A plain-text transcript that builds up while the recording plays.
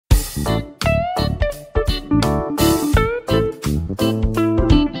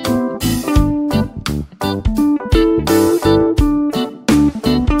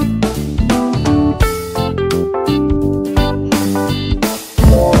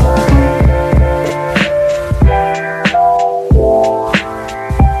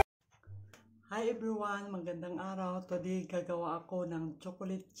di gagawa ako ng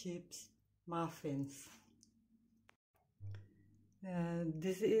chocolate chips muffins.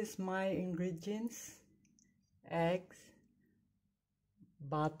 This is my ingredients: eggs,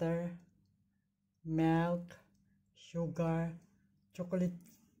 butter, milk, sugar, chocolate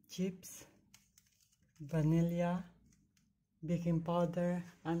chips, vanilla, baking powder,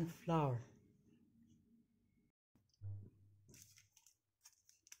 and flour.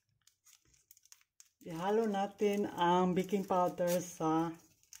 Ihalo natin ang baking powder sa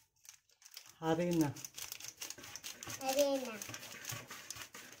harina.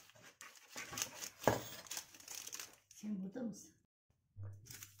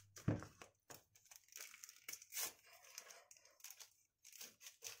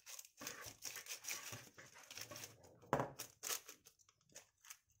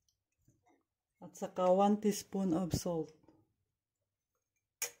 At saka 1 teaspoon of salt.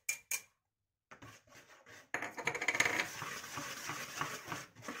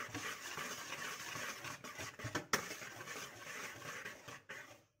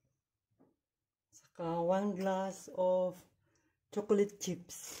 Saka 1 glass of chocolate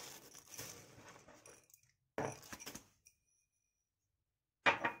chips.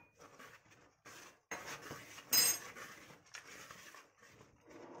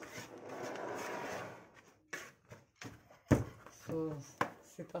 So,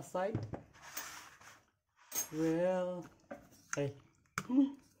 set aside. We'll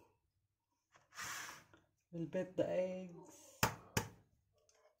beat the eggs.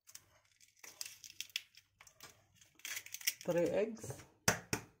 Three eggs.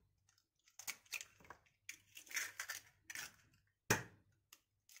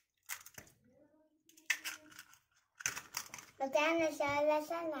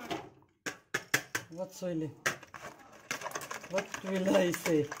 What's oily? What will I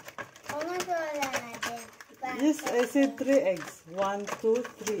say? Yes, I said 3 eggs. 1, 2,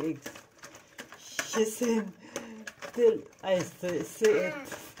 3 eggs. She said till I say it.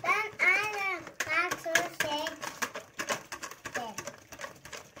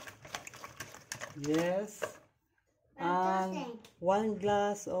 Yes. And 1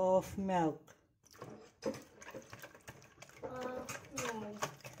 glass of milk.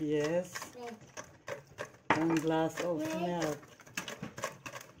 Yes. 1 glass of milk.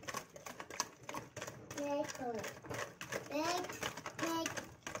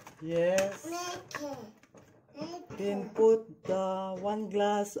 Yes. Then put the 1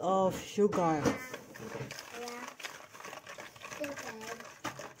 glass of sugar.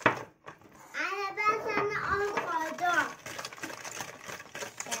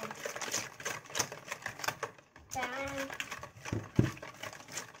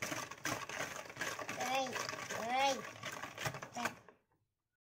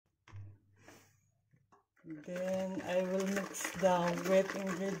 Then I will mix the wet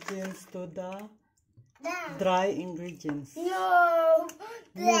ingredients to the dry ingredients. No.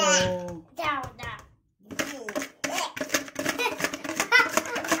 No.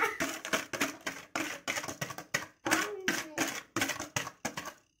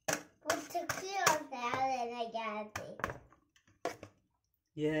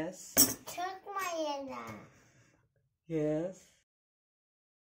 Yes. Yes.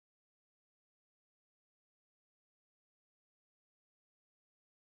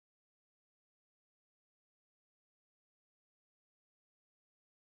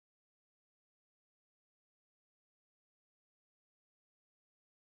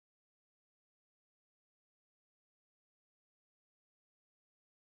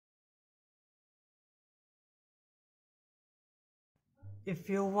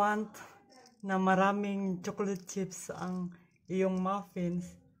 If you want na maraming chocolate chips ang iyong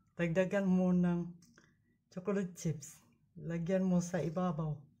muffins, dagdagan mo ng chocolate chips. Lagyan mo sa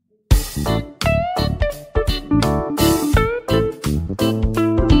ibabaw.